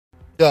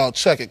Yo,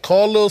 check it.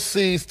 Call Lil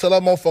C's. Tell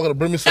that motherfucker to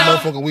bring me some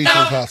motherfucking weed to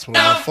his hospital,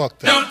 man. Fuck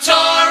that.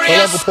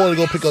 Tell Uncle Porter to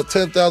go pick up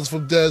 10,000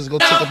 from Dez and go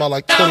take about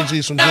like 20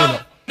 G's from Gino.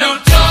 Tell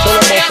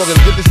that motherfucker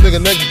to get this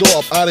nigga next door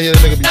up out of here.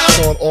 That nigga be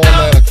snoring all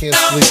night. I can't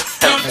sleep.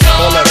 And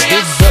call that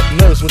big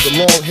butt nurse with the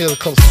long hair to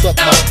come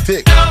suck my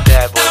dick.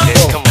 Bad boy,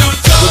 come on.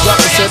 The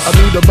doctor said I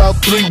need about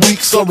 3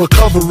 weeks of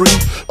recovery,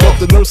 but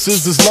the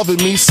nurses is loving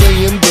me,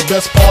 saying the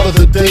best part of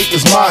the day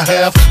is my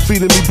half,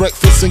 feeding me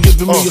breakfast and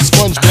giving me a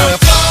sponge bath.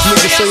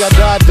 Niggas say I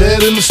died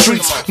dead in the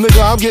streets.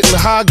 Nigga, I'm getting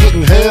high,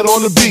 getting head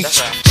on the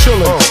beach,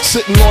 chilling,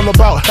 sitting on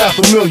about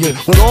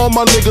 $500,000 with all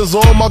my niggas,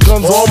 all my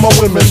guns, all my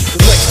women.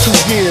 The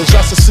next 2 years,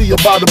 I should see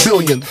about $1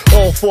 billion,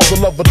 all for the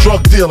love of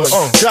drug dealing.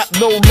 Got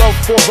no love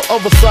for the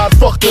other side,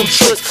 fuck them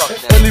tricks.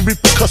 Any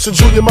repercussion,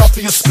 Junior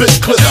Mafia spit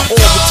clip all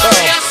the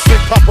time. Big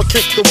Papa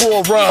kick the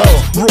raw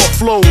rhymes, raw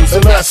flows,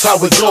 and that's how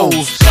it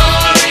goes.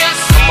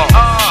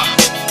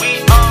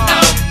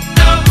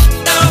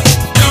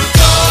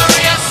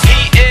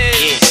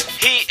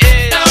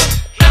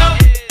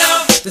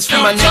 This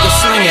for my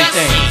niggas slinging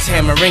things,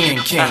 hammer-ringing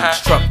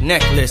kings, truck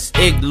necklace,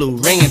 igloo,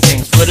 ringing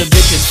things. For the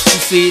bitches who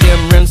see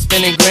them rims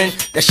spinning grin,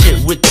 that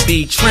shit with the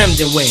B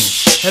trimmed and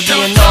wings. Heavy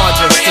and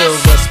larger,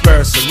 silver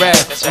spurs to rap.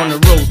 On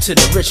the road to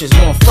the riches,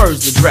 more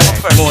furs to drag,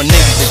 more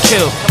niggas to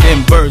kill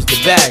than birds to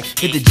bag.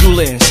 Hit the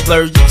jeweler and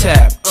splurge the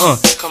tab.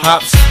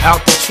 Hops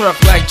out the truck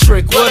like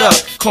Trick, what up?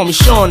 Call me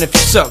Sean if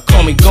you suck,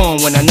 call me gone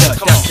when I nut.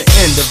 That's the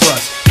end of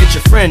us. Get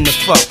your friend to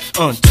fuck,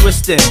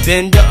 twist and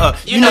bend her up.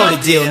 You know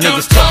the deal,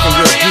 niggas talking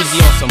real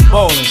greasy on some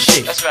ballin'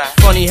 shit.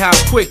 Funny how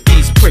quick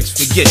these pricks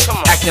forget,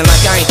 acting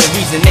like I ain't the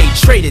reason they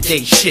traded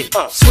they shit.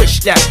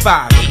 Switch that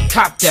 5,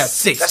 cop that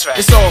 6.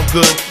 It's all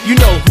good, you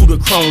know who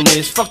the crone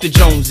is. Fuck the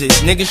Joneses,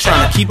 niggas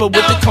tryna keep up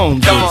with the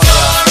Cones.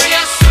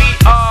 Notorious, we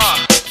are.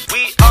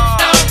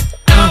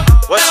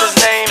 What's his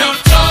name?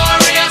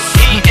 Notorious,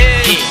 he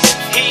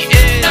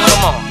is.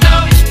 Come on,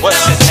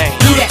 what's his name?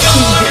 You that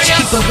cool bitch,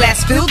 keep a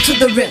glass filled to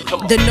the rim.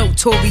 The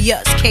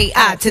notorious,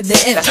 K.I. to the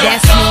M.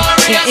 That's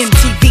me and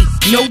MTV.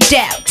 No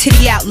doubt,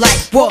 titty out like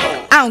whoa.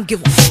 I don't give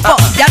a fuck,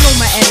 y'all know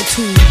my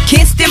attitude.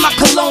 Can't stand my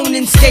cologne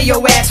and stay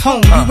your ass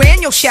home. You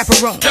ran your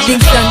chaperone,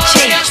 things done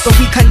changed, but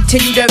we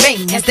continue to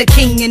reign as the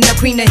king and the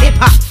queen of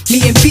hip-hop.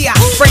 Me and B.I.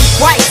 Frank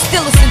White,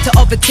 still a center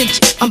of attention.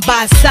 I'm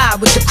by his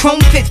side with the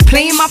chrome fifth,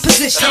 playing my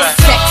position.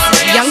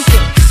 Sexy, young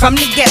thing, from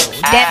the ghetto.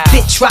 That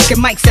bitch rocking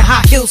mics and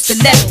high heels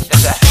stiletto.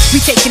 We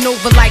taking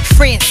over like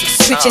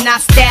Francis, switching our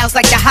styles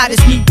like the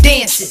hottest new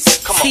dances.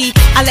 See,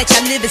 I let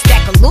y'all live and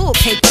stack a little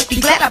paper. Be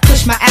glad I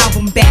pushed my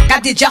album back, I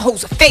did y'all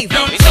hoes a favor.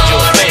 We did you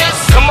a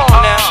favor. Come on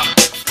now.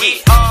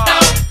 We are.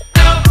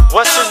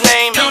 What's his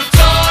name?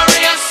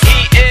 Notorious.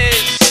 He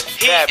is.